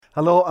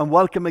Hello and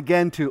welcome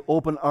again to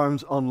Open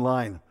Arms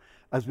Online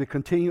as we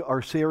continue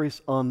our series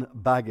on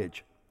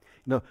baggage.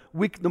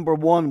 Week number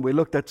 1, we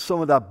looked at some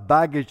of that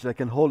baggage that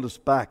can hold us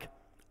back.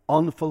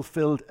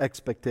 Unfulfilled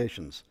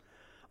expectations,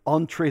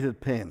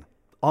 untreated pain,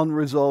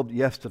 unresolved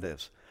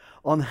yesterdays,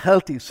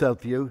 unhealthy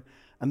self-view,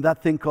 and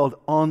that thing called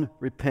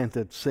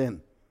unrepented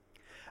sin.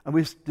 And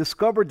we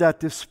discovered that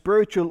the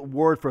spiritual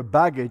word for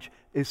baggage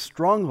is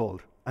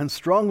stronghold. And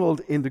stronghold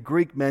in the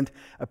Greek meant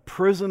a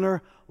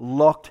prisoner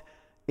locked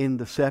in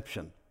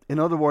deception. In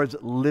other words,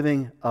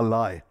 living a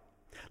lie.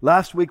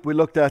 Last week we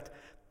looked at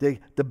the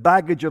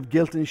baggage of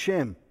guilt and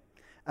shame.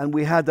 And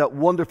we had that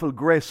wonderful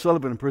Grace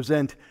Sullivan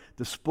present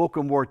the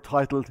spoken word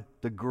titled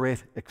The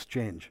Great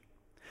Exchange.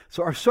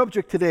 So our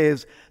subject today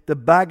is the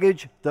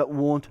baggage that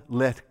won't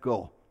let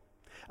go.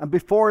 And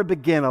before I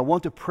begin, I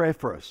want to pray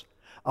for us.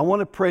 I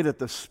want to pray that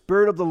the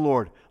Spirit of the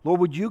Lord,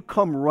 would you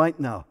come right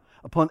now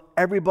upon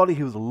everybody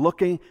who's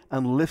looking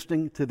and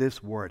listening to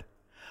this word.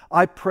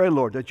 I pray,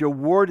 Lord, that your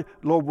word,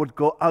 Lord, would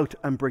go out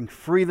and bring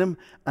freedom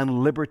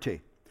and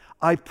liberty.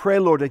 I pray,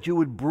 Lord, that you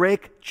would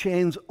break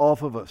chains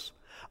off of us.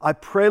 I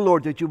pray,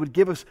 Lord, that you would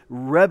give us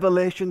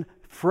revelation,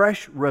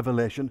 fresh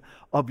revelation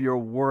of your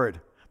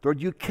word.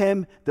 Lord, you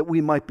came that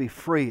we might be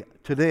free.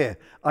 Today,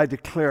 I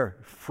declare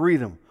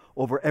freedom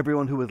over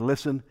everyone who would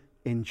listen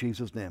in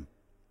Jesus' name.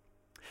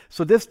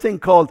 So this thing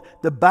called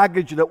the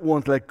baggage that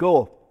won't let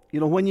go.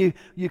 When you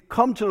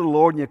come to the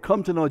Lord and you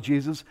come to know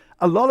Jesus,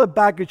 a lot of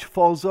baggage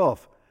falls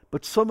off,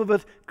 but some of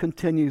it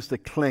continues to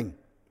cling.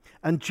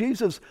 And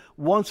Jesus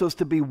wants us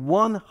to be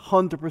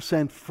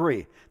 100%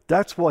 free.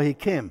 That's why he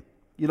came.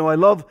 I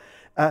love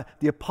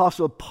the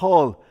Apostle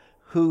Paul,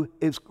 who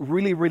is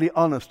really, really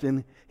honest.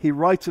 And he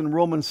writes in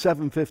Romans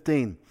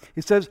 7:15,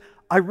 he says,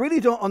 I really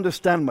don't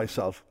understand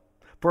myself,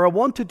 for I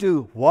want to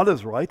do what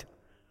is right,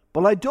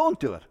 but I don't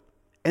do it.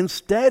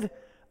 Instead,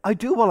 I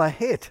do what I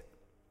hate.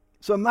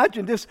 So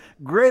imagine this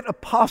great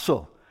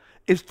apostle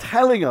is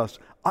telling us,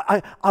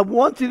 I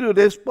want to do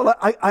this, but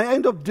I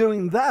end up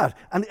doing that.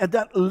 And at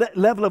that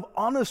level of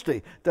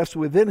honesty that's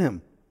within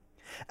him.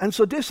 And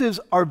so this is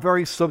our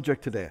very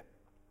subject today.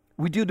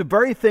 We do the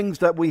very things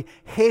that we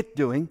hate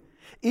doing,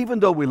 even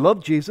though we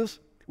love Jesus,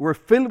 we're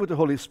filled with the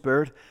Holy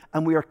Spirit,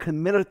 and we are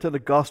committed to the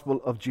gospel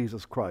of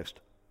Jesus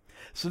Christ.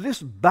 So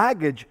this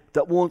baggage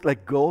that won't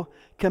let go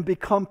can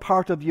become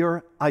part of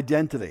your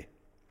identity.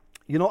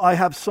 I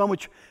have so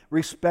much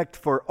respect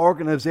for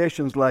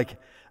organizations like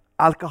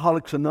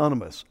Alcoholics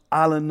Anonymous,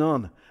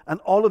 Al-Anon, and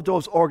all of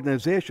those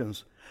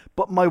organizations.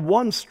 But my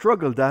one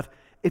struggle that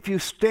if you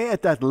stay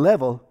at that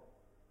level,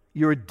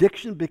 your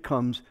addiction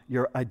becomes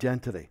your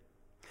identity.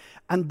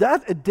 And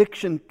that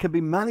addiction can be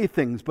many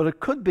things, but it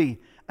could be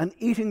an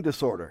eating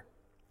disorder,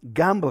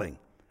 gambling,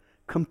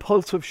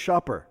 compulsive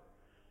shopper,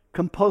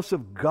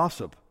 compulsive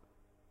gossip,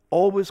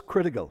 always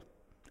critical,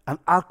 an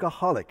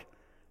alcoholic,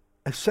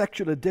 a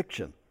sexual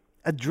addiction,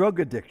 a drug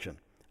addiction,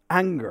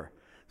 anger,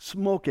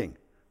 smoking,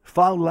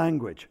 foul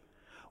language,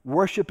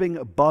 worshiping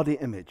a body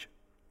image,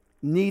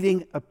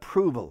 needing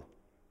approval,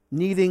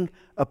 needing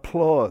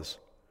applause,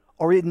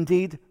 or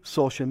indeed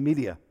social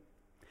media.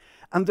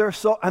 And there are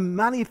so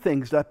many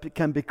things that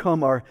can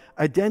become our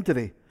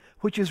identity,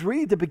 which is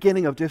really the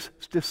beginning of this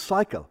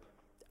cycle.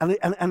 And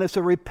it's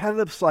a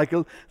repetitive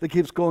cycle that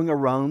keeps going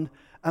around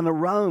and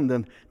around.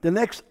 And the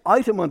next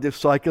item on this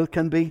cycle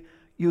can be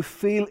you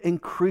feel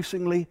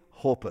increasingly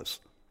hopeless.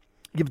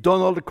 You've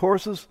done all the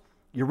courses,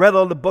 you read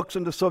all the books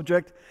on the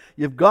subject,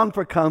 you've gone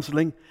for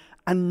counseling,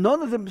 and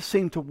none of them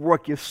seem to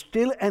work. You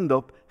still end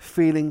up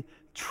feeling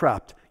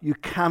trapped. You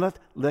cannot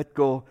let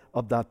go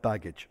of that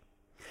baggage.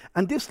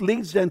 And this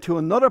leads then to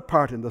another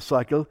part in the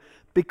cycle,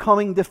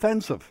 becoming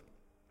defensive.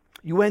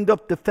 You end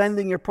up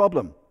defending your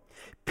problem.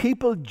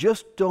 People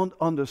just don't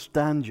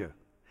understand you.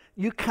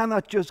 You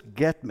cannot just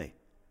get me.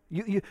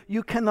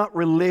 You cannot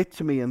relate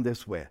to me in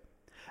this way.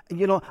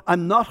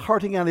 I'm not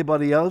hurting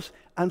anybody else,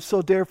 and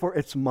so therefore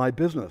it's my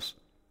business.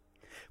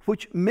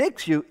 Which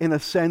makes you, in a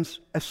sense,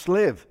 a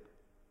slave.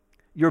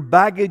 Your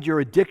baggage, your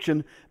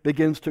addiction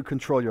begins to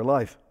control your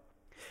life.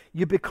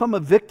 You become a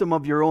victim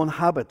of your own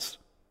habits.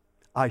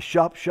 I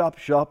shop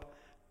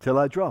till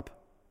I drop.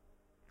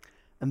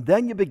 And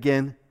then you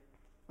begin,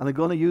 and I'm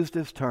going to use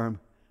this term,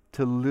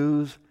 to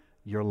lose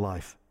your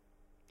life.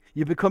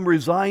 You become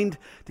resigned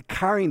to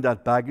carrying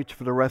that baggage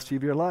for the rest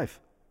of your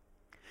life.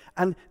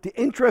 And the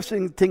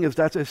interesting thing is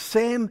that the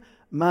same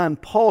man,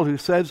 Paul, who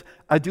says,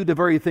 I do the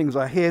very things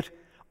I hate,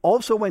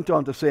 also went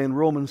on to say in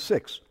Romans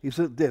 6, he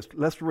said this,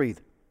 let's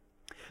read.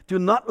 Do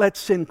not let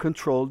sin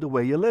control the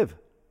way you live.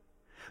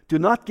 Do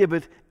not give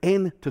it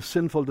in to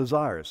sinful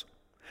desires.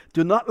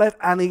 Do not let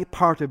any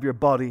part of your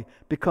body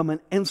become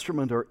an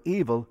instrument or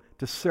evil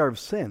to serve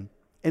sin.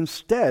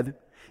 Instead,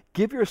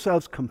 give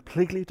yourselves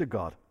completely to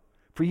God.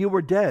 For you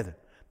were dead,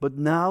 but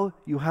now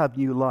you have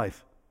new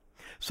life.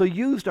 So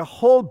use the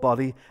whole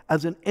body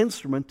as an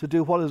instrument to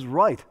do what is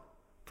right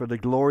for the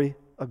glory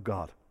of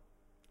God.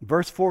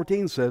 Verse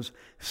 14 says,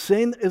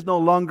 sin is no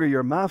longer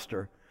your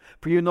master,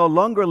 for you no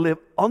longer live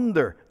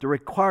under the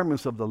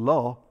requirements of the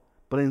law,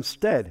 but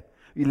instead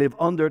you live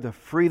under the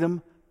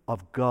freedom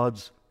of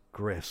God's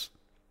grace.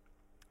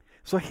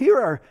 So here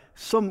are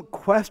some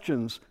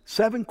questions,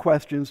 7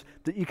 questions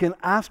that you can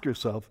ask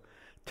yourself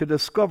to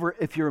discover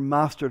if you're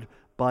mastered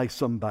by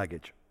some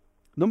baggage.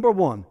 Number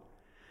 1,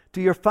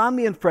 do your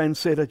family and friends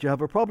say that you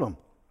have a problem?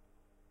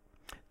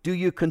 Do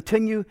you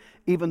continue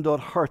even though it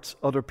hurts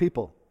other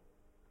people?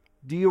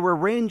 Do you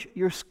arrange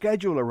your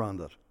schedule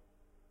around it?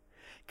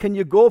 Can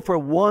you go for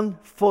 1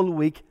 full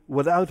week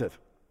without it?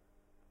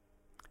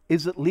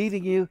 Is it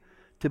leading you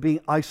to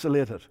being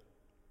isolated?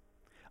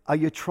 Are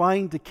you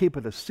trying to keep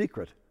it a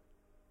secret?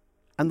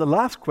 And the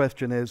last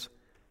question is,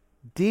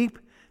 deep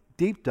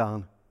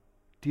down,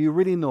 do you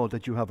really know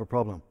that you have a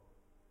problem?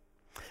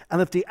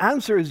 And if the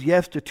answer is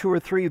yes to 2 or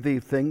 3 of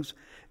these things,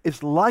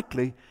 it's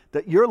likely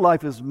that your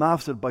life is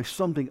mastered by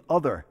something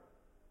other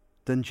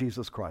than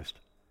Jesus Christ.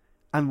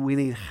 And we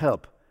need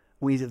help.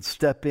 We need to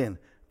step in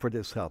for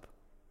this help.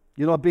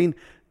 You know, I've been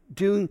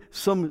doing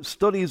some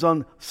studies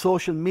on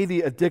social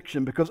media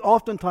addiction, because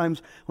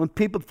oftentimes when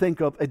people think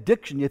of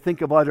addiction, you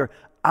think of either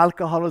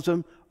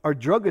alcoholism or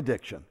drug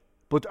addiction.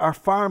 But there are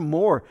far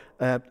more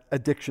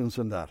addictions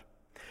than that.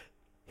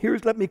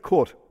 Let me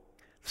quote.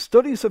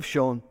 Studies have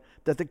shown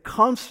that the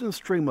constant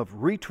stream of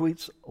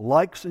retweets,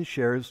 likes, and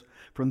shares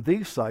from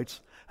these sites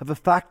have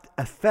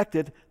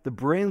affected the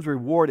brain's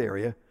reward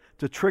area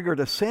to trigger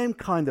the same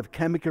kind of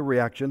chemical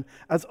reaction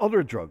as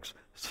other drugs,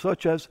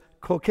 such as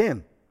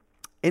cocaine.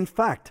 In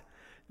fact,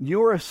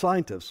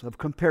 neuroscientists have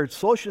compared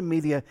social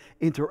media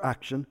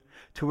interaction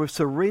to a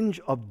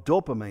syringe of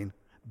dopamine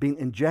being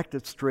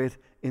injected straight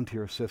into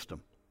your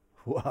system.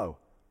 Wow.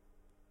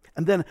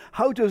 And then,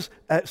 how does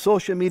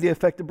social media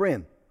affect the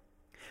brain?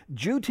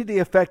 Due to the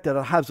effect that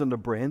it has on the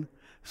brain,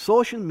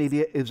 social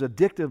media is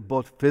addictive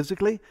both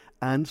physically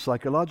and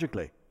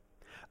psychologically.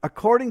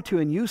 According to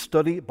a new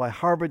study by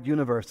Harvard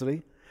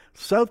University,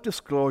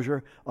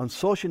 self-disclosure on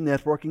social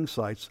networking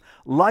sites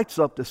lights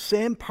up the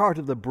same part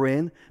of the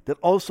brain that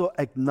also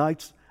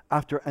ignites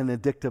after an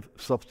addictive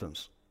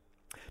substance.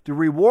 The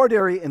reward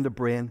area in the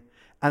brain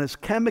and its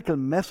chemical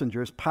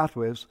messengers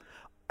pathways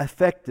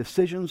affect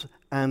decisions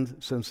and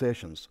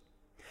sensations.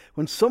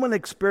 When someone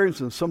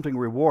experiences something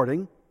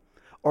rewarding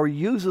or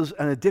uses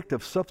an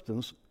addictive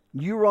substance,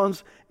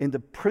 neurons in the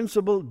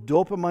principal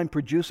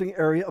dopamine-producing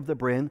area of the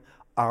brain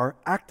are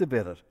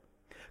activated,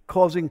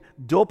 causing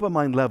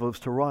dopamine levels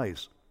to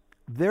rise.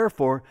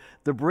 Therefore,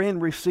 the brain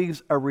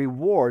receives a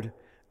reward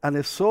and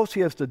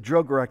associates the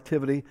drug or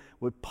activity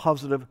with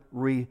positive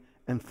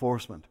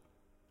reinforcement.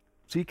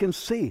 So you can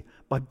see,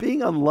 by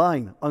being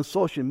online on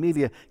social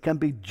media can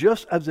be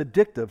just as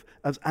addictive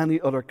as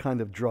any other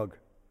kind of drug.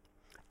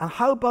 And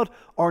how about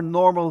our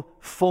normal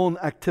phone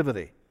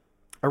activity?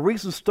 A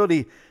recent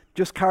study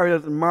just carried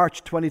out in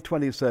March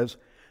 2020 says,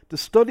 the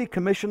study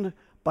commissioned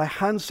by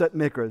handset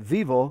maker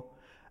Vivo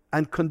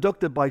and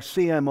conducted by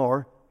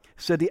CMR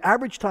said the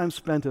average time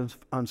spent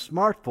on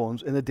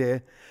smartphones in a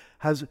day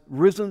has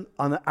risen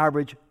on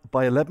average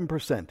by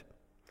 11%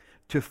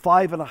 to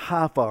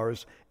 5.5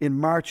 hours in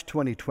March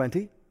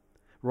 2020,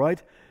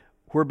 right?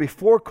 Where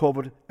before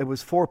COVID it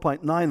was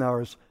 4.9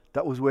 hours.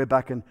 That was way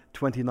back in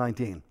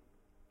 2019.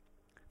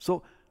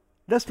 So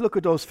let's look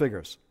at those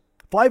figures.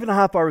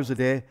 5.5 hours a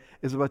day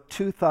is about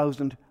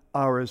 2,000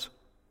 hours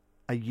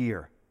a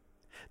year.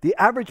 The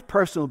average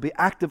person will be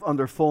active on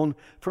their phone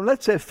from,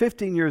 let's say,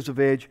 15 years of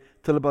age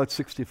till about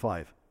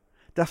 65.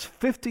 That's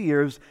 50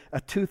 years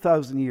at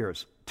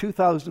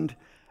 2,000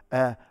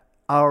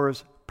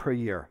 hours per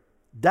year.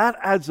 That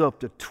adds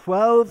up to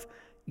 12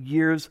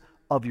 years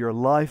of your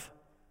life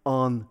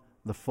on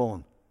the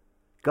phone.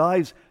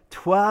 Guys,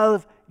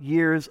 12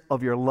 years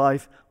of your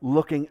life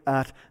looking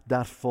at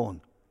that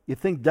phone. You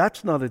think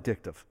that's not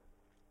addictive?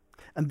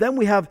 And then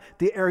we have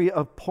the area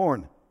of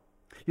porn.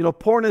 You know,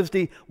 porn is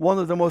one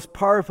of the most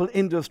powerful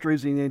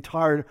industries in the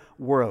entire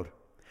world.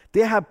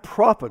 They have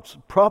profits,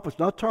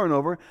 not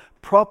turnover,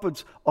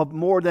 profits of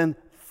more than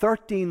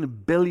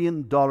 $13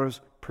 billion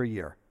per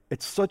year.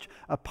 It's such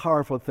a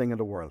powerful thing in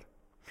the world.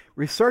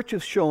 Research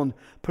has shown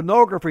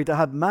pornography to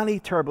have many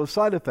terrible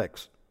side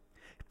effects.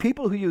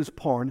 People who use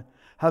porn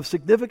have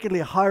significantly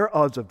higher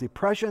odds of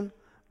depression,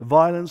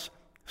 violence,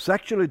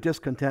 sexual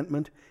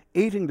discontentment,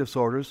 eating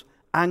disorders,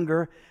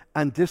 anger,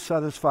 and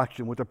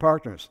dissatisfaction with their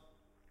partners.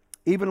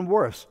 Even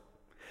worse,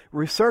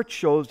 research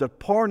shows that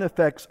porn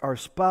affects our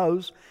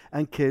spouse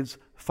and kids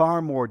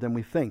far more than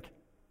we think.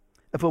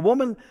 If a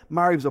woman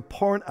marries a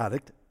porn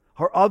addict,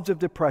 her odds of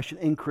depression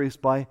increase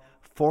by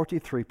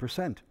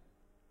 43%.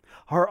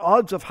 Her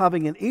odds of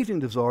having an eating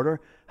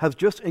disorder has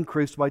just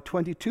increased by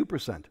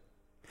 22%.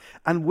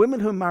 And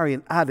women who marry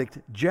an addict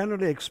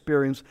generally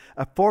experience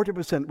a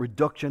 40%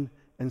 reduction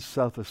in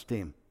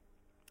self-esteem.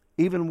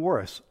 Even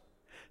worse,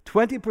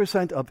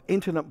 20% of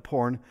internet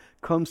porn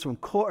comes from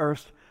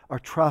coerced or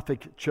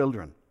trafficked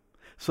children.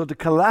 So the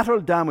collateral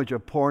damage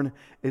of porn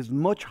is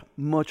much,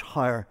 much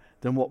higher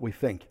than what we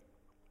think.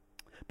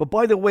 But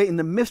by the way, in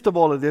the midst of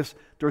all of this,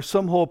 there's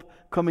some hope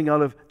coming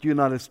out of the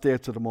United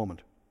States at the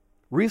moment.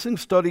 Recent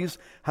studies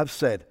have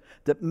said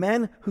that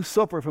men who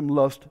suffer from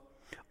lust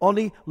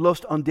only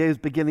lust on days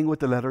beginning with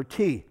the letter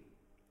T,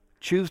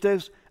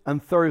 Tuesdays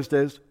and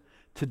Thursdays,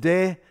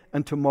 today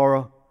and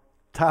tomorrow,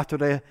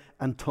 Saturday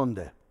and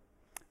Sunday.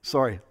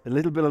 Sorry, a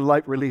little bit of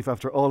light relief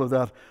after all of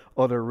that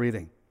other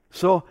reading.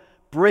 So,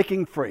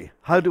 breaking free.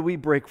 How do we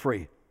break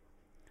free?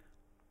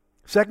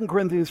 2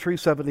 Corinthians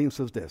 3:17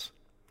 says this.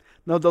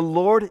 Now the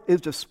Lord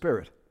is the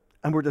Spirit,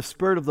 and where the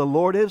Spirit of the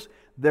Lord is,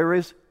 there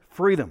is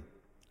freedom.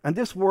 And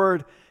this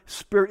word,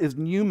 Spirit, is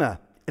pneuma.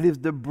 It is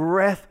the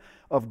breath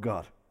of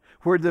God.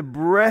 Where the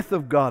breath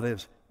of God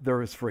is,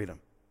 there is freedom.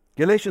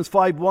 Galatians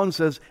 5:1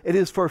 says, it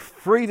is for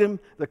freedom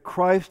that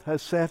Christ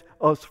has set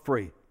us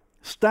free.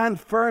 Stand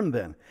firm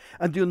then,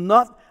 and do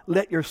not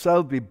let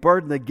yourselves be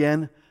burdened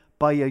again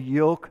by a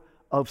yoke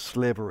of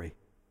slavery.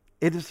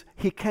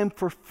 He came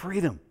for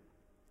freedom,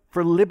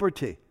 for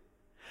liberty.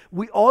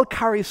 We all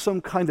carry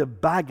some kind of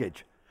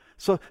baggage.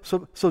 So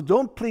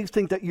don't please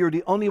think that you're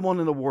the only one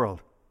in the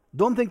world.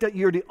 Don't think that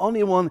you're the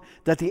only one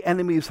that the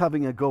enemy is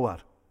having a go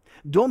at.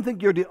 Don't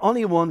think you're the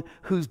only one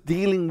who's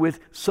dealing with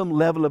some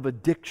level of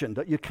addiction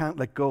that you can't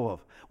let go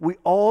of. We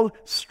all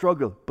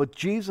struggle, but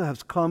Jesus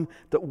has come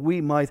that we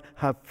might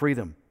have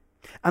freedom.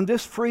 And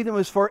this freedom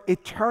is for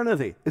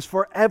eternity, is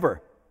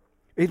forever.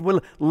 It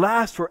will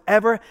last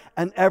forever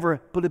and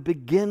ever, but it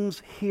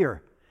begins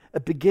here.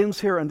 It begins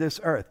here on this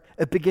earth.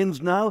 It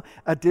begins now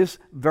at this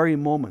very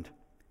moment.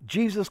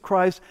 Jesus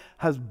Christ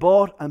has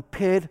bought and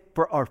paid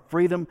for our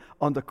freedom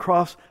on the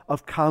cross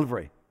of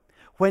Calvary.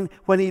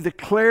 When he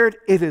declared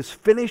it is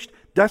finished,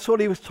 that's what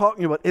he was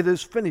talking about. It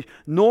is finished.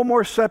 No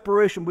more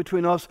separation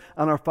between us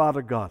and our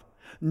Father God.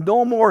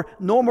 No more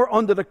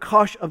under the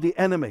cosh of the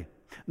enemy.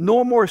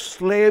 No more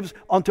slaves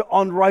unto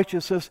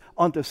unrighteousness,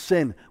 unto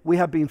sin. We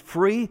have been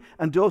free,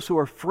 and those who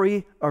are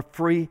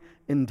free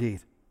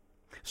indeed.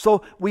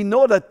 So we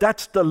know that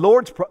that's the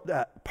Lord's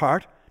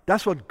part.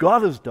 That's what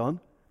God has done.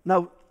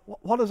 Now,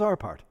 what is our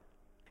part?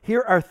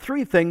 Here are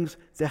 3 things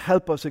to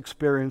help us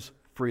experience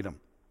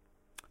freedom.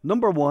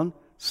 Number 1,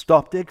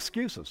 stop the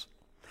excuses.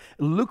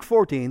 In Luke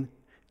 14,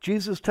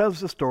 Jesus tells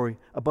the story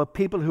about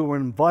people who were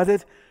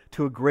invited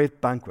to a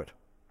great banquet,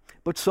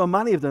 but so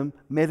many of them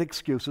made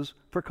excuses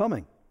for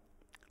coming.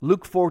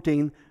 Luke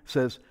 14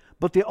 says,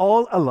 but they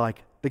all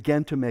alike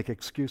began to make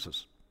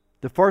excuses.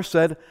 The first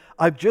said,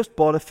 I've just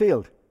bought a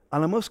field,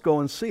 and I must go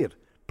and see it.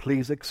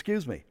 Please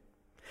excuse me.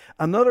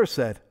 Another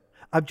said,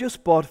 I've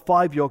just bought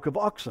 5 yoke of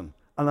oxen,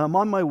 and I'm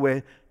on my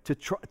way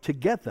to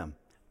get them.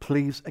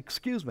 Please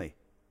excuse me.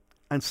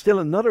 And still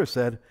another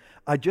said,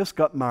 I just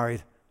got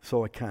married,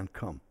 so I can't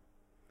come.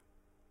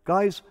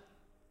 Guys,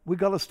 we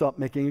got to stop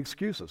making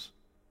excuses.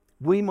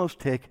 We must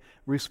take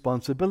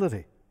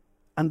responsibility.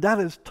 And that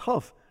is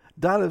tough.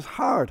 That is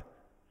hard.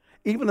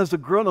 Even as a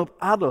grown-up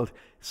adult,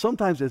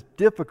 sometimes it's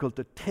difficult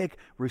to take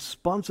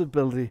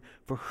responsibility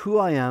for who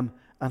I am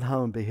and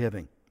how I'm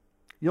behaving.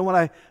 You know, when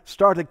I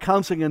started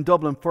counseling in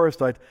Dublin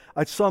first,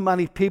 I saw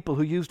many people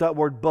who used that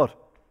word but.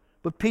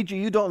 But PG,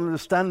 you don't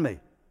understand me.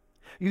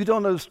 You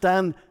don't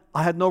understand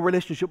I had no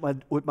relationship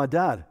with my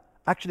dad.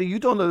 Actually, you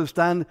don't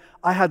understand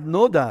I had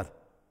no dad.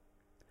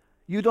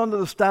 You don't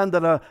understand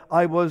that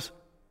I was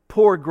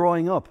poor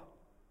growing up.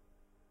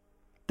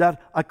 That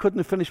I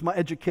couldn't finish my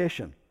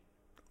education.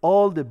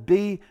 All the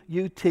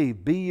B-U-T,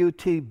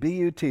 B-U-T,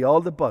 B-U-T,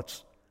 all the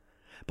buts.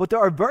 But there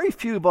are very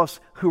few of us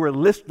who are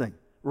listening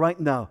right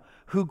now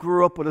who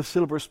grew up with a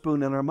silver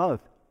spoon in our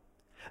mouth.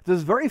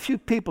 There's very few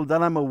people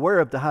that I'm aware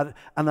of that had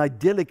an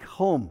idyllic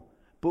home.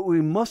 But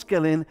we must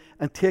get in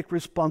and take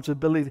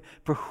responsibility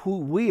for who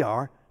we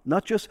are,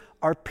 not just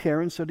our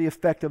parents or the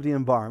effect of the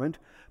environment,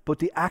 but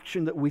the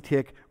action that we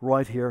take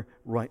right here,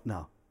 right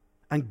now.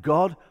 And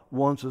God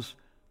wants us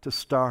to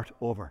start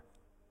over.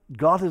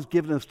 God has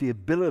given us the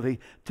ability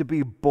to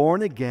be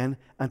born again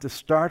and to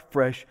start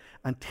fresh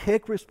and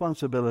take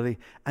responsibility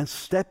and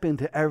step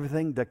into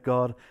everything that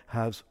God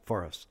has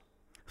for us.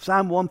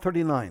 Psalm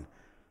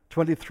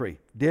 139:23,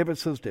 David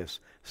says this,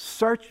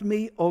 search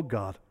me, O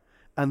God,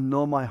 and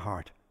know my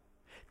heart.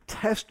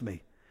 Test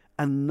me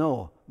and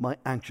know my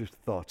anxious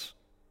thoughts.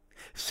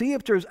 See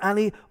if there's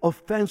any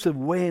offensive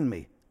way in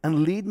me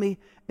and lead me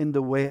in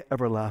the way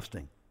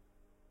everlasting.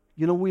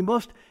 You know, we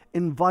must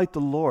invite the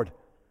Lord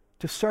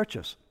to search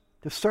us,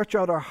 to search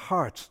out our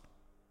hearts.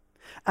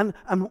 And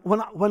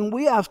when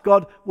we ask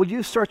God, will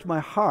you search my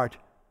heart?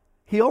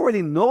 He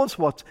already knows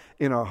what's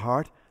in our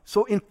heart.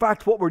 So in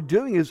fact, what we're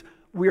doing is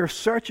we are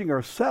searching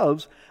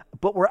ourselves,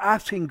 but we're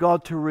asking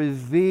God to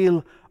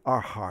reveal our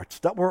hearts.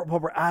 That's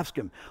what we're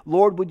asking.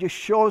 Lord, would you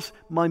show us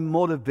my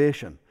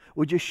motivation?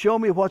 Would you show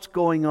me what's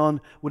going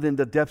on within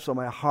the depths of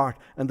my heart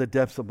and the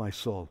depths of my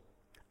soul?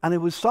 And it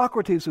was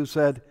Socrates who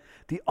said,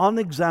 the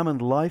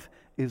unexamined life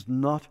is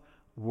not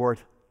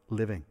worth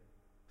living.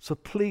 So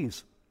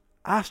please,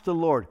 ask the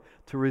Lord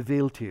to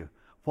reveal to you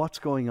what's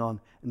going on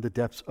in the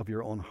depths of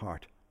your own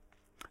heart.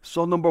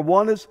 So number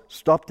 1 is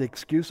stop the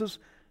excuses.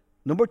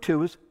 Number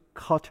 2 is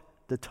cut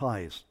the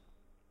ties.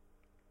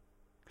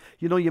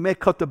 You know, you may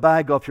cut the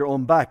bag off your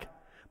own back,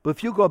 but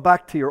if you go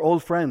back to your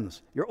old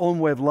friends, your own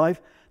way of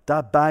life,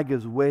 that bag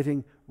is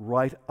waiting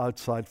right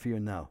outside for you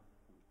now.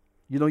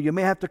 You know, you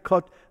may have to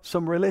cut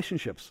some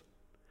relationships.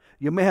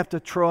 You may have to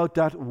throw out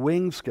that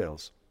weighing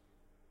scales.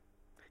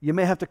 You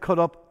may have to cut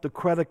up the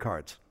credit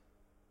cards.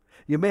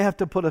 You may have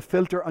to put a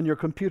filter on your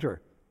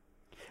computer.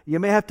 You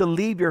may have to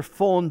leave your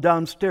phone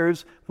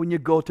downstairs when you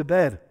go to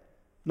bed.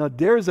 Now,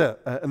 there's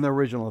an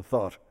original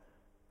thought.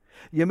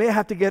 You may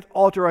have to get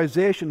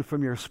authorization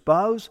from your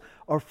spouse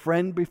or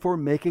friend before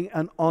making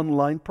an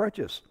online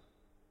purchase.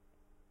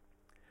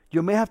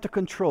 You may have to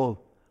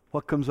control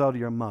what comes out of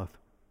your mouth.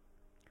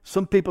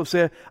 Some people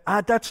say,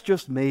 that's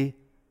just me.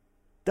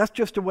 That's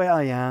just the way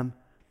I am.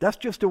 That's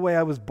just the way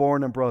I was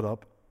born and brought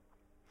up.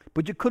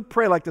 But you could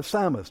pray like the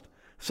psalmist.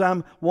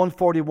 Psalm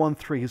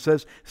 141:3, he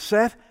says,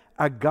 set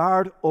a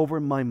guard over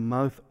my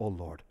mouth, O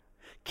Lord.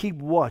 Keep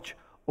watch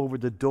over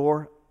the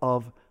door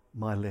of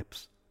my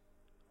lips.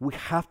 We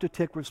have to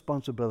take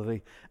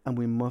responsibility and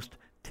we must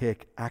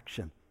take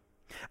action.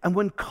 And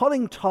when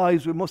cutting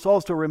ties, we must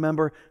also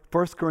remember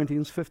 1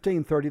 Corinthians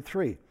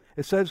 15:33.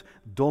 It says,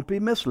 don't be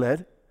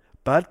misled.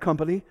 Bad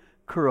company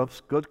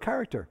corrupts good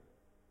character.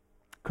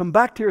 Come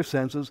back to your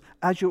senses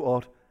as you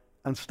ought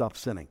and stop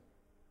sinning.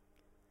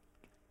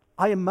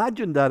 I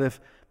imagine that if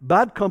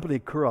bad company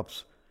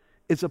corrupts,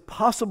 is it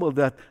possible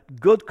that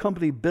good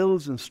company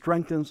builds and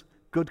strengthens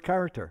good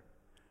character?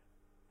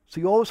 So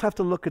you always have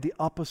to look at the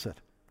opposite.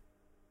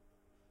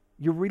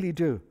 You really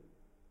do.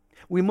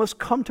 We must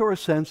come to our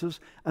senses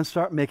and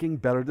start making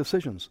better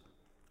decisions.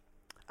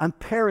 And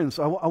parents,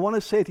 I want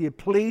to say to you,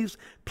 please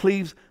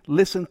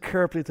listen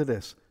carefully to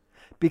this.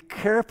 Be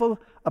careful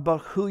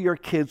about who your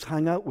kids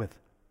hang out with.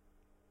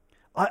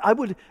 I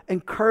would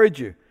encourage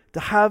you to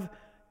have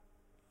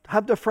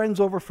their friends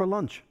over for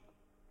lunch.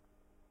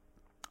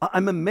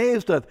 I'm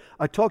amazed that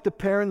I talk to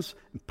parents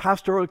in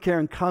pastoral care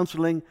and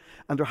counseling,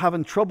 and they're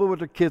having trouble with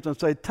their kids, and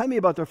say, tell me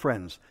about their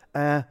friends.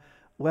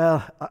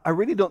 Well, I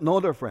really don't know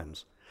their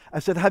friends. I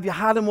said, have you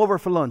had them over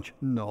for lunch?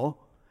 No.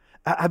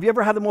 Have you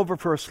ever had them over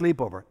for a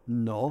sleepover?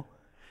 No.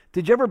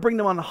 Did you ever bring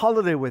them on a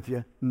holiday with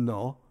you?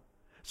 No.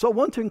 So I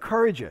want to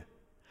encourage you.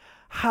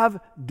 Have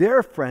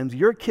their friends,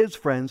 your kids'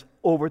 friends,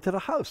 over to the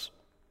house.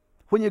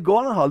 When you go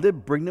on a holiday,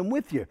 bring them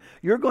with you.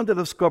 You're going to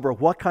discover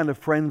what kind of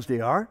friends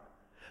they are,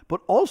 but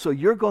also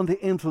you're going to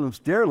influence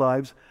their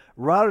lives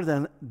rather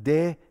than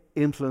they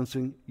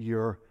influencing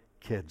your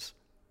kids.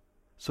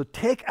 So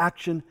take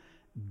action,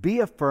 be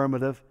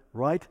affirmative,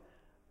 right?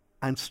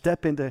 And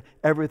step into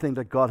everything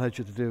that God has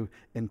you to do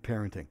in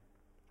parenting.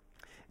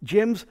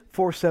 James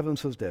 4:7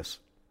 says this,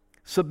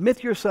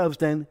 submit yourselves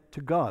then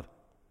to God.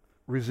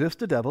 Resist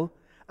the devil,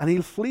 and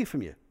he'll flee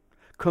from you.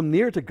 Come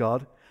near to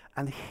God,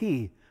 and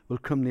he will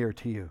come near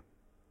to you.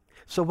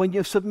 So when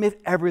you submit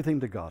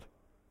everything to God,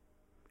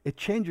 it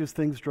changes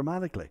things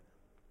dramatically.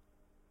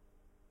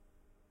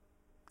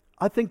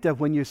 I think that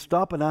when you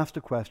stop and ask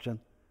the question,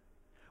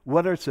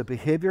 whether it's a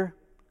behavior,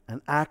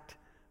 an act,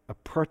 a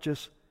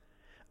purchase,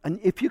 and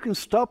if you can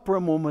stop for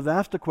a moment and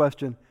ask the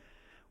question,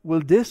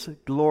 will this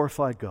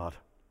glorify God?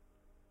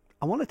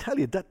 I want to tell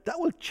you that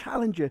will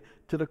challenge you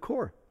to the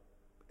core.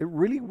 It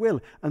really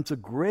will. And it's a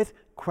great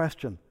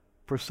question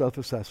for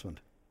self-assessment.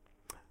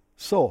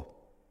 So,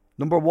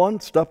 number 1,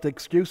 stop the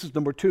excuses.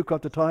 Number 2,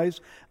 cut the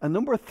ties. And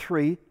number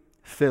 3,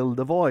 fill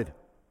the void.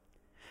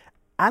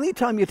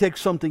 Anytime you take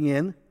something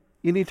in,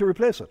 you need to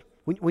replace it.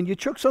 When you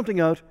chuck something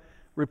out,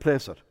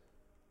 replace it.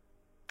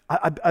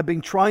 I've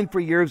been trying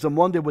for years, and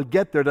one day we'll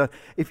get there, that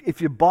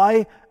if you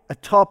buy a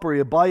top or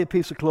you buy a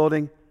piece of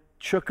clothing,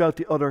 chuck out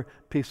the other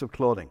piece of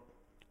clothing.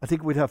 I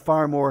think we'd have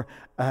far more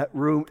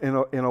room in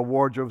our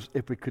wardrobes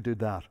if we could do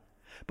that.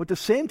 But the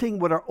same thing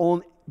with our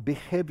own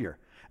behavior.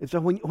 It's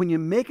that when you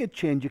make a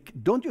change, you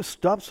don't just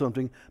stop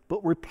something,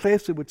 but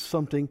replace it with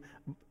something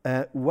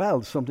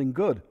something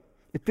good.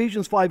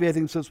 Ephesians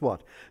 5:18 says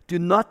what? Do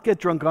not get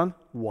drunk on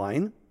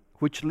wine,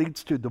 which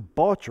leads to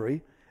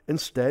debauchery.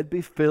 Instead,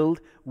 be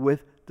filled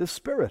with the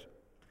Spirit.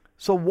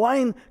 So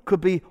wine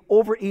could be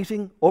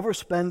overeating,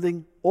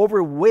 overspending,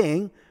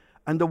 overweighing,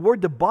 and the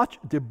word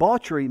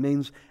debauchery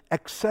means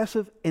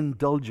excessive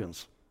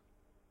indulgence.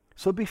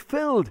 So be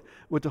filled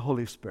with the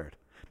Holy Spirit.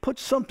 Put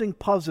something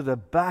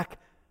positive back.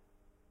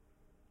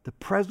 The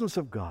presence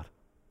of God.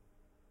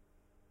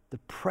 The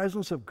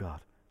presence of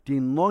God. The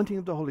anointing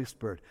of the Holy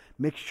Spirit.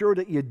 Make sure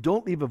that you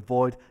don't leave a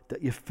void,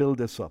 that you fill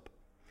this up.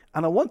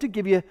 And I want to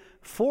give you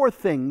 4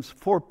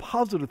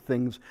 positive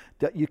things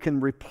that you can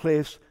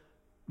replace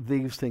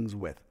these things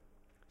with.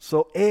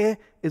 So A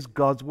is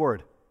God's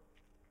Word.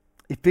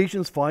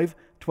 Ephesians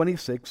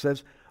 5:26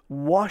 says,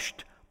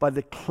 washed by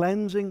the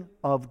cleansing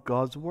of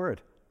God's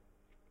Word.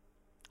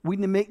 We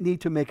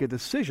need to make a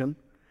decision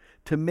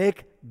to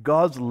make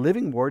God's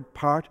living Word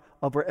part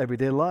of our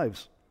everyday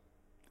lives.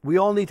 We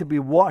all need to be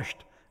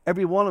washed,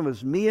 every one of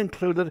us, me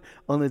included,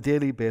 on a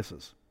daily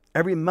basis.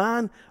 Every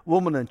man,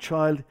 woman, and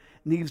child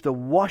needs the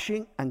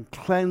washing and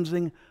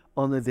cleansing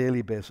on a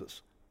daily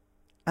basis.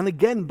 And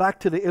again, back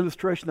to the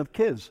illustration of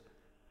kids.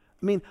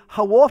 I mean,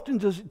 how often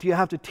do you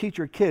have to teach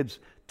your kids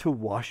to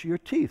wash your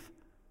teeth?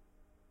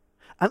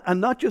 And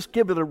not just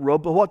give it a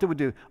rub, but what do we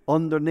do?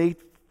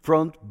 Underneath,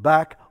 front,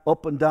 back,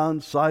 up and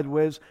down,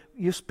 sideways.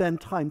 You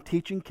spend time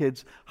teaching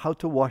kids how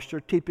to wash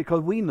their teeth,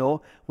 because we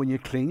know when you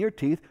clean your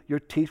teeth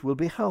will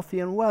be healthy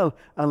and well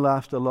and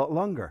last a lot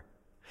longer.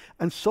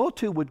 And so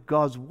too with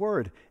God's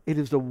Word. It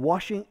is the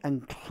washing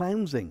and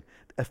cleansing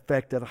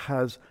effect that it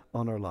has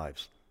on our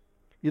lives.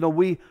 You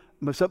know,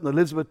 myself and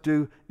Elizabeth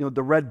do,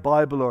 the Read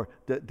Bible or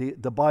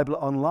the Bible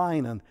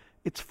online, and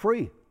it's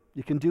free.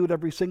 You can do it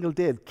every single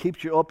day. It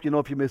keeps you up,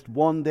 if you missed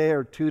 1 day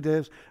or 2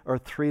 days or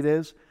 3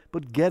 days.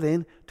 But get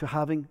into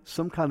having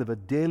some kind of a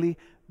daily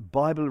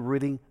Bible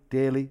reading,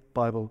 daily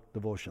Bible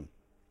devotion.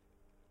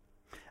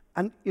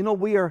 And,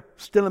 we are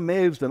still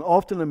amazed and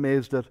often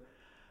amazed at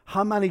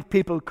how many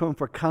people come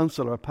for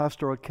counsel or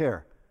pastoral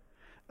care.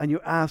 And you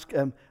ask,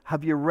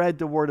 have you read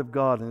the Word of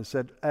God? And it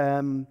said,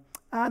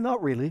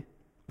 not really.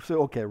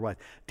 So, okay, right.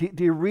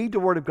 Do you read the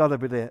Word of God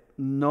every day?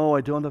 No,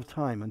 I don't have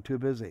time. I'm too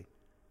busy.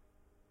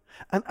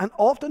 And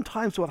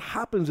oftentimes what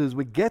happens is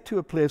we get to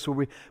a place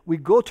where we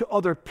go to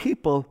other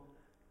people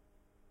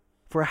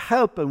for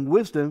help and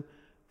wisdom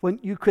when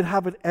you could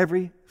have it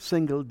every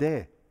single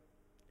day.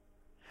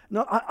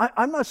 Now,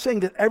 I'm not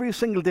saying that every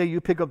single day you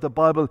pick up the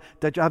Bible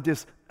that you have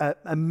this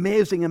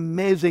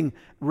amazing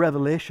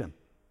revelation.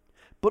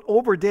 But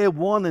over day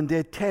 1 and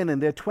day 10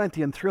 and day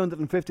 20 and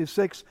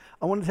 356,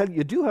 I want to tell you,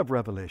 you do have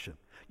revelation.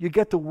 You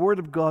get the Word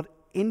of God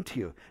into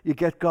you. You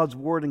get God's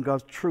Word and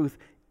God's truth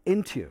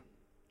into you.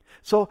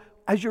 So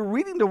as you're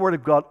reading the Word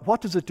of God,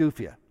 what does it do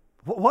for you?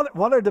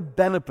 What are the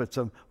benefits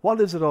and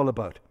what is it all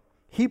about?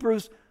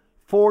 Hebrews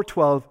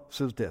 4:12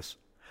 says this,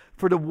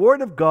 "For the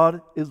Word of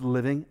God is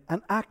living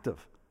and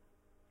active."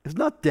 It's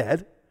not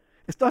dead.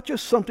 It's not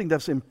just something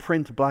that's in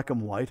print, black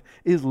and white.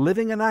 It is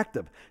living and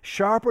active,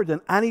 sharper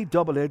than any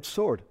double-edged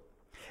sword.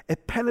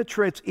 It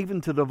penetrates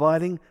even to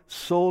dividing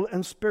soul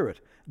and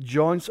spirit,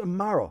 joints and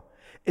marrow.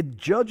 It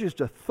judges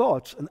the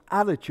thoughts and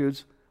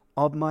attitudes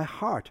of my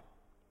heart.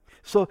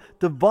 So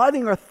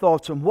dividing our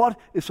thoughts on what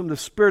is from the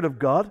Spirit of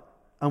God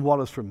and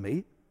what is from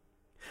me.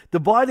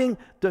 Dividing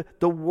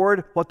the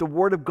Word, what the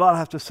Word of God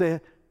has to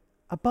say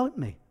about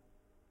me,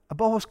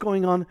 about what's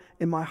going on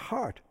in my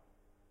heart.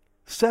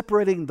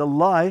 Separating the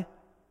lie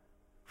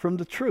from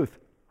the truth.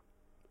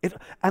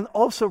 And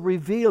also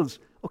reveals,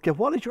 okay,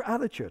 what is your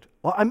attitude?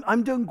 Well,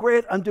 I'm doing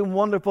great, I'm doing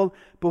wonderful,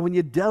 but when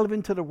you delve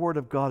into the Word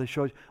of God, it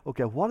shows,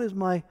 okay, what is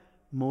my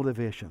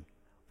motivation?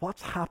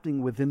 What's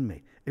happening within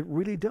me? It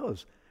really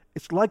does.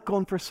 It's like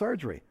going for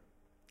surgery.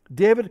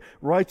 David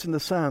writes in the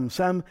Psalm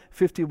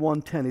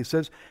 51:10, he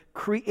says,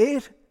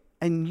 "Create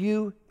a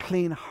new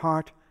clean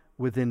heart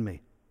within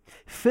me.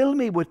 Fill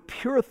me with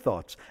pure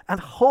thoughts and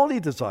holy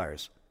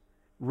desires,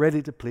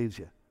 ready to please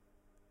you."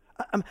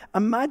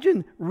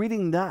 Imagine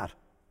reading that.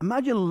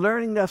 Imagine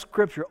learning that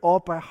scripture all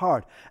by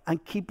heart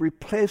and keep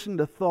replacing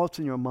the thoughts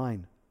in your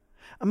mind.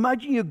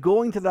 Imagine you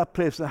going to that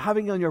place and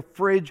having it on your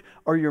fridge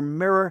or your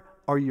mirror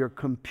or your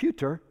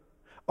computer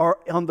or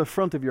on the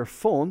front of your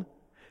phone,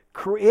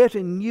 "Create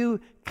a new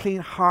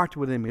clean heart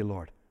within me,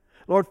 Lord.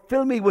 Lord,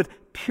 fill me with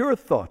pure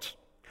thoughts.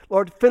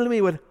 Lord, fill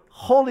me with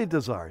holy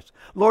desires.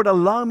 Lord,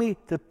 allow me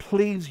to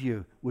please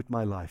you with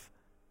my life."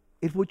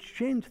 It would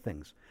change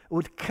things. It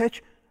would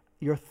catch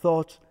your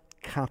thoughts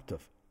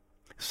captive.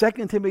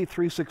 2 Timothy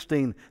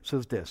 3:16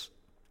 says this,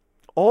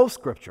 "All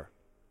Scripture,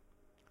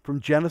 from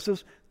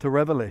Genesis to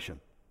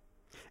Revelation,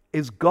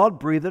 is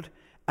God-breathed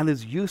and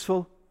is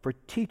useful for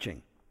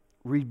teaching,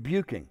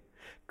 rebuking,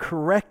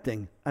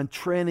 correcting, and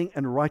training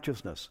in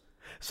righteousness,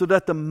 so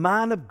that the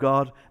man of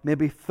God may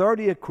be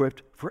thoroughly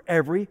equipped for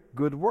every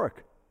good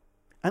work."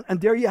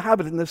 And there you have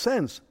it in a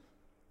sense.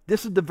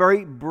 This is the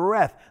very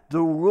breath, the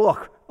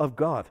ruach of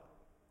God.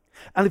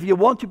 And if you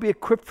want to be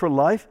equipped for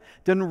life,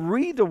 then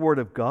read the Word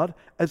of God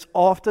as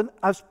often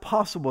as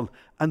possible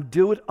and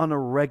do it on a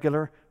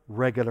regular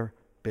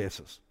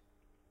basis.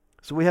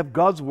 So we have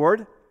God's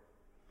Word.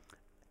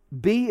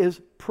 B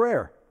is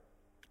prayer.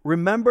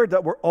 Remember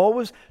that we're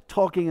always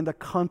talking in the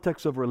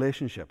context of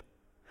relationship.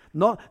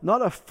 Not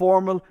a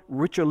formal,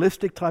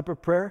 ritualistic type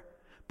of prayer,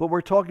 but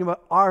we're talking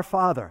about our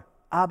Father,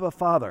 Abba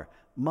Father,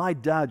 my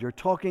Dad. You're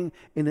talking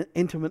in an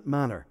intimate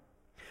manner.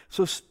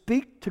 So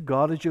speak to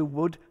God as you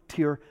would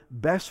to your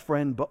best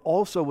friend, but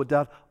also with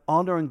that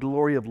honor and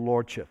glory of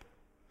lordship.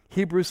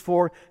 Hebrews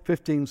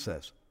 4:15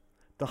 says,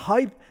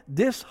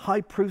 "This high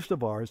priest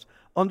of ours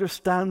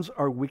understands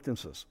our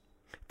weaknesses,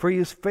 for he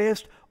has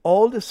faced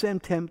all the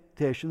same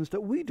temptations that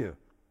we do,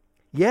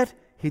 yet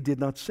he did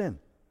not sin.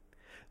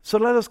 So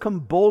let us come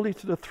boldly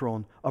to the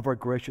throne of our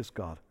gracious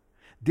God.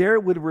 There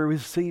will we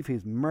receive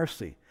his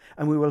mercy,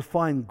 and we will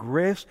find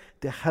grace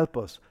to help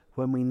us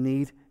when we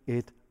need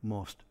it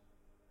most."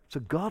 So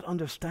God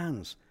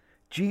understands.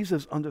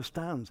 Jesus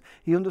understands.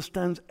 He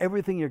understands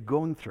everything you're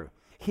going through.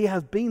 He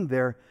has been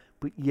there,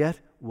 but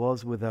yet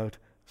was without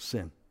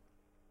sin.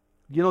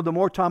 You know, the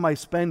more time I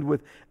spend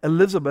with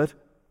Elizabeth,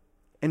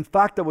 in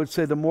fact, I would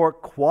say the more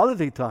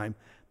quality time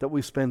that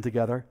we spend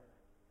together,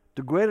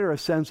 the greater a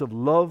sense of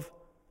love,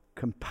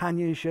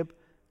 companionship,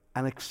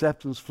 and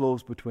acceptance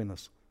flows between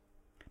us.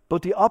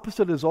 But the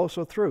opposite is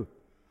also true.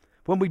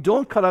 When we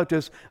don't cut out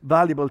this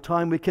valuable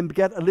time, we can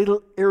get a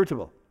little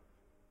irritable.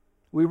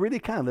 We really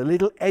can, a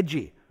little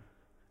edgy,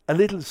 a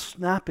little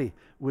snappy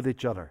with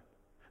each other.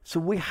 So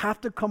we have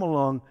to come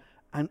along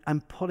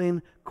and put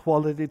in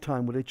quality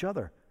time with each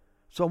other.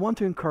 So I want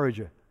to encourage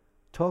you,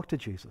 talk to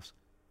Jesus.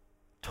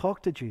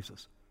 Talk to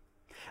Jesus.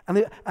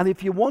 And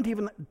if you want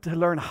even to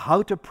learn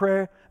how to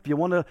pray, if you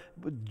want to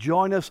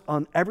join us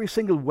on every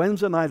single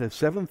Wednesday night at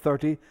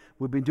 7:30,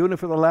 we've been doing it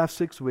for the last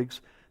 6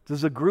 weeks.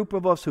 There's a group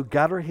of us who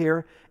gather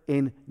here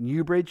in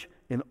Newbridge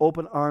in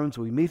Open Arms.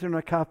 We meet in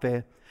our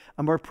cafe,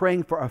 and we're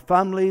praying for our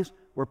families,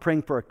 we're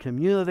praying for our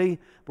community,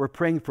 we're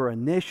praying for a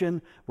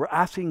nation. We're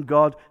asking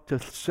God to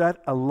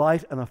set a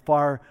light and a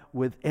fire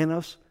within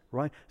us,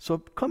 right? So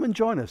come and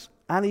join us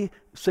any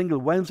single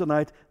Wednesday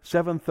night,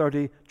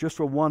 7:30, just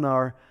for 1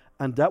 hour,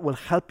 and that will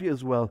help you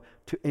as well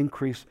to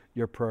increase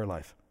your prayer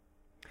life.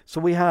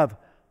 So we have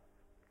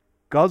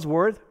God's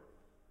Word,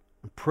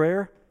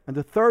 prayer, and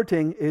the third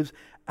thing is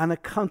an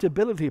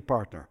accountability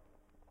partner.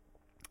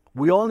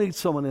 We all need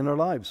someone in our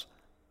lives.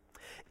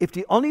 If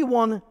the only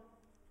one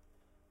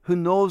who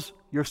knows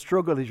your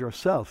struggle is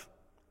yourself,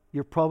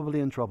 you're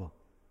probably in trouble.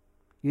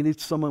 You need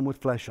someone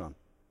with flesh on.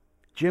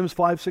 James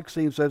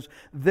 5:16 says,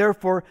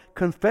 "Therefore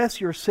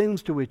confess your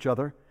sins to each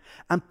other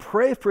and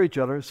pray for each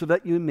other so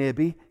that you may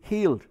be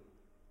healed."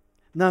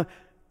 Now,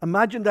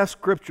 imagine that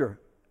scripture,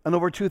 and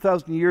over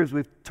 2,000 years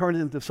we've turned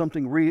it into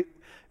something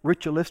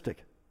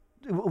ritualistic.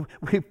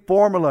 We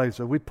formalize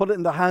it. We put it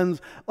in the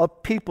hands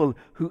of people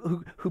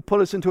who put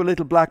us into a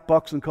little black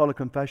box and call it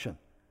confession.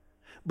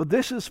 But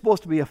this is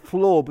supposed to be a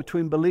flow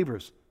between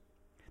believers.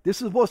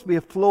 This is supposed to be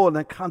a flow and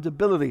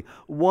accountability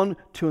one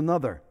to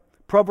another.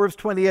 Proverbs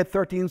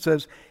 28:13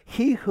 says,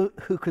 "He who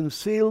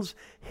conceals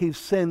his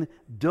sin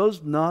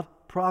does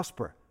not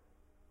prosper."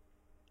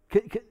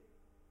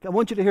 I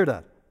want you to hear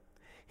that.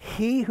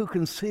 He who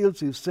conceals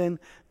his sin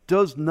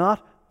does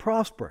not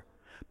prosper.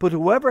 But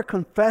whoever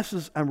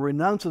confesses and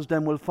renounces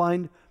them will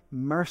find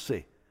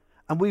mercy.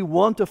 And we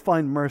want to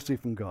find mercy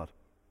from God,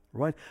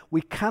 right?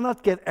 We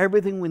cannot get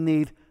everything we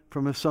need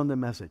from a Sunday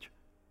message.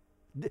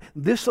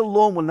 This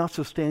alone will not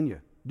sustain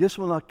you. This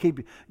will not keep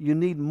you. You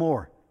need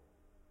more.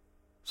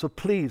 So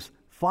please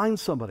find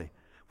somebody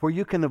where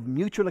you can have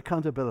mutual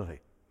accountability.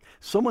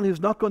 Someone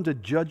who's not going to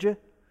judge you.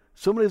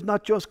 Someone who's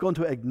not just going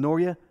to ignore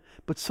you,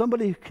 but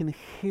somebody who can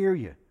hear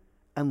you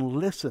and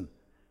listen,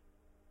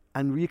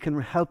 and you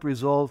can help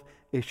resolve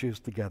issues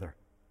together.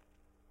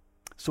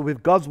 So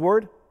we've God's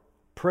Word,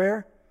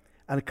 prayer,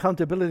 an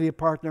accountability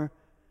partner,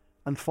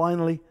 and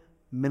finally,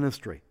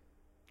 ministry.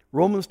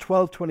 Romans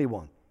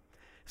 12:21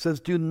 says,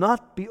 "Do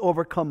not be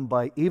overcome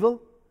by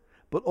evil,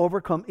 but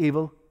overcome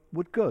evil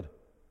with good."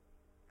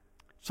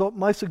 So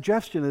my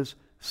suggestion is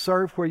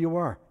serve where you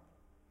are.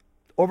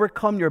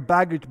 Overcome your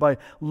baggage by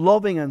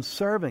loving and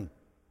serving.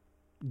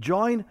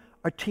 Join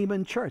our team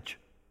in church.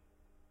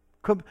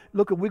 Come,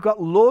 look, we've got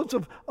loads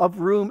of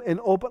room in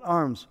Open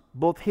Arms,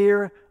 both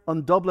here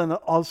in Dublin and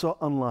also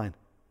online.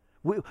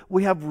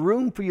 We have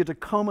room for you to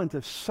come and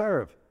to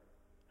serve.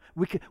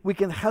 We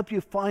can help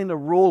you find a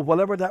role,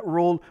 whatever that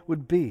role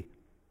would be.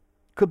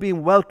 Could be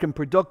in welcome,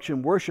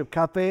 production, worship,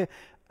 cafe,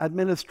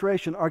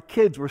 administration. Our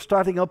kids, we're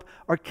starting up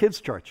our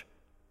kids' church.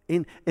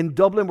 In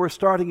Dublin, we're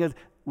starting it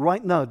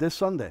right now, this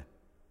Sunday.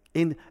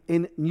 In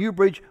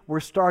Newbridge, we're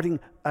starting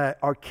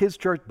our kids'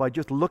 church by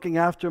just looking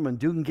after them and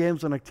doing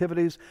games and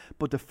activities.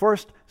 But the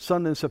first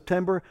Sunday in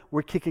September,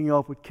 we're kicking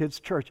off with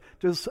kids' church.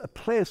 There's a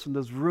place and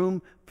there's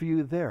room for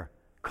you there.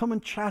 Come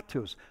and chat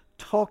to us,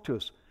 talk to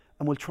us,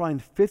 and we'll try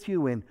and fit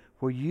you in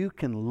where you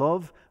can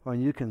love or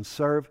you can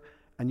serve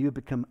and you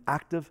become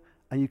active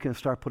and you can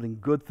start putting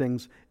good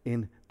things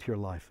into your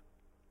life.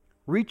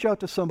 Reach out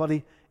to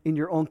somebody in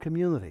your own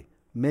community.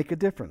 Make a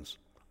difference.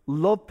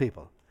 Love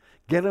people.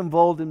 Get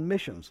involved in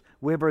missions.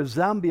 We have our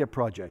Zambia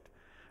project.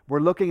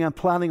 We're looking and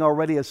planning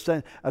already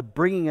at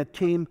bringing a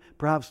team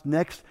perhaps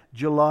next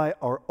July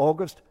or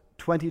August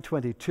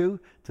 2022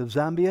 to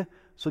Zambia.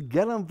 So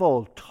get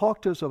involved.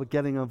 Talk to us about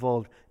getting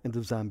involved in the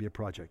Zambia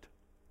project.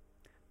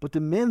 But the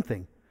main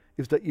thing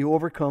is that you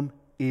overcome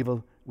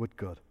evil with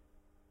good.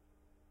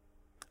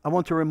 I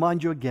want to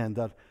remind you again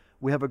that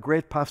we have a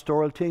great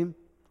pastoral team.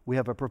 We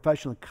have a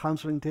professional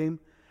counseling team.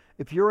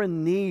 If you're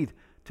in need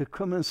to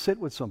come and sit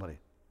with somebody,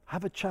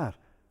 have a chat,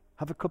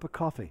 have a cup of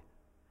coffee,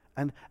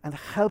 and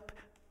help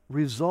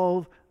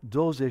resolve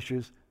those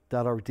issues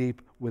that are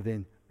deep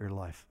within your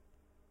life.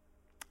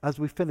 As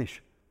we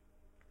finish,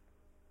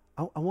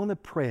 I want to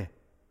pray.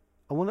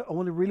 I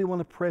really want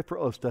to pray for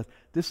us that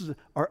this is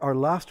our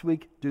last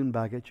week doing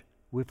baggage.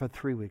 We've had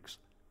 3 weeks.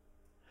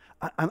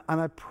 And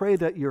I pray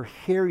that you're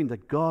hearing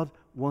that God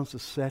wants to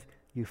set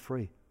you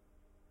free.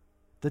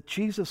 That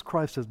Jesus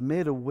Christ has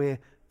made a way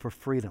for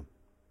freedom.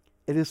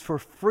 It is for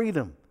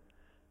freedom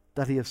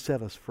that He has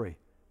set us free.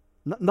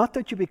 Not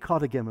that you be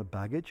caught again with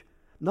baggage.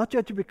 Not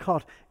that you be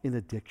caught in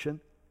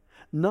addiction.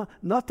 Not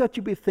that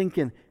you be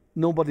thinking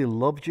nobody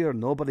loves you or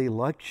nobody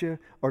likes you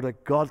or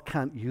that God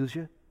can't use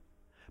you.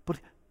 But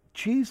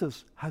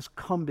Jesus has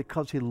come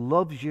because He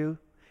loves you.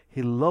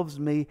 He loves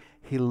me.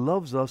 He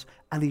loves us.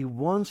 And He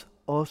wants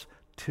us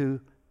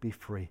to be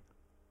free.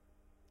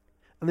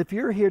 And if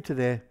you're here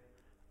today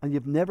and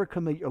you've never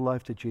committed your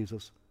life to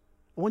Jesus,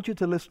 I want you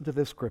to listen to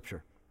this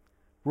scripture.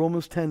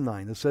 Romans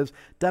 10:9. It says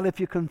that if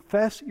you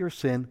confess your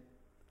sin,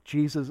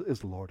 Jesus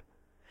is Lord.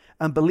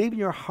 and believe in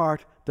your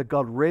heart that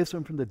God raised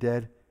him from the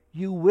dead,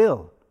 you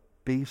will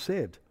be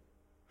saved.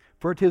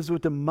 For it is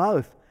with the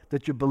mouth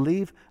that you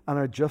believe and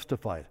are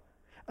justified,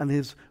 and it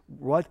is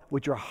what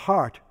with your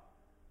heart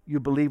you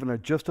believe and are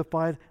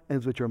justified, and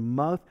it is with your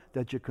mouth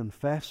that you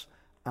confess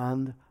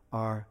and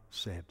are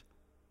saved.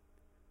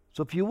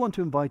 So if you want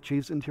to invite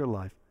Jesus into your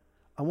life,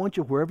 I want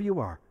you, wherever you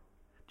are,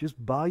 just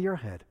bow your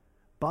head,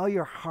 bow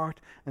your heart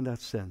in that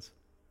sense,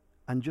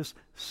 and just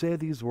say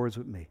these words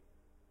with me.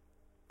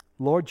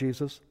 Lord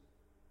Jesus,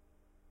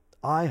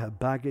 I have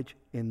baggage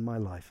in my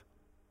life.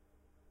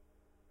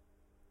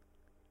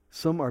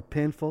 Some are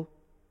painful,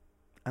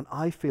 and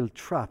I feel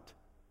trapped.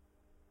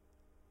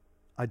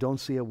 I don't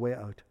see a way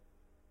out.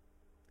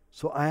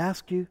 So I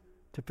ask you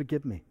to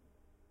forgive me,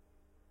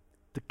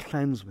 to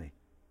cleanse me,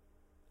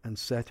 and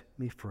set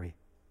me free.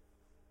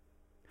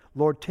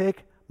 Lord,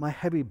 take my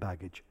heavy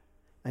baggage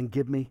and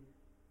give me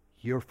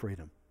your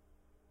freedom.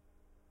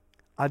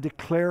 I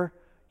declare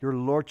your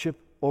lordship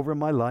over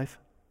my life.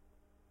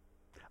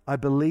 I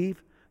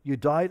believe you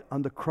died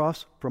on the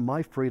cross for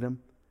my freedom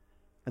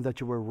and that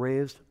you were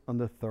raised on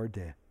the third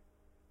day.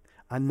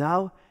 I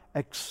now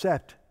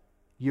accept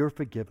your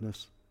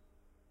forgiveness.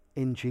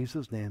 In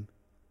Jesus' name,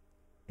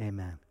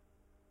 amen.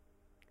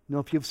 Now,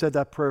 if you've said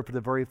that prayer for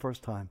the very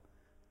first time,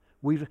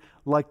 we'd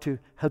like to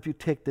help you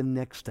take the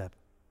next step.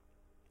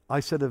 I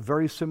said a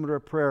very similar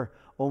prayer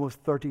almost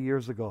 30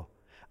 years ago,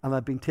 and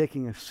I've been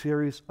taking a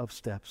series of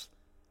steps.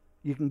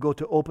 You can go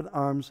to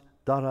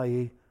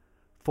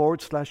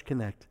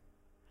openarms.ie/connect.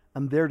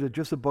 And there are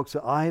just the books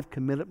that I have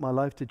committed my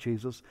life to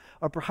Jesus,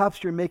 or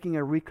perhaps you're making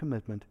a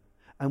recommitment,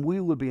 and we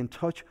will be in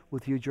touch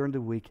with you during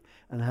the week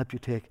and help you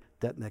take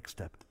that next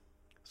step.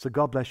 So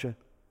God bless you.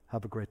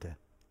 Have a great day.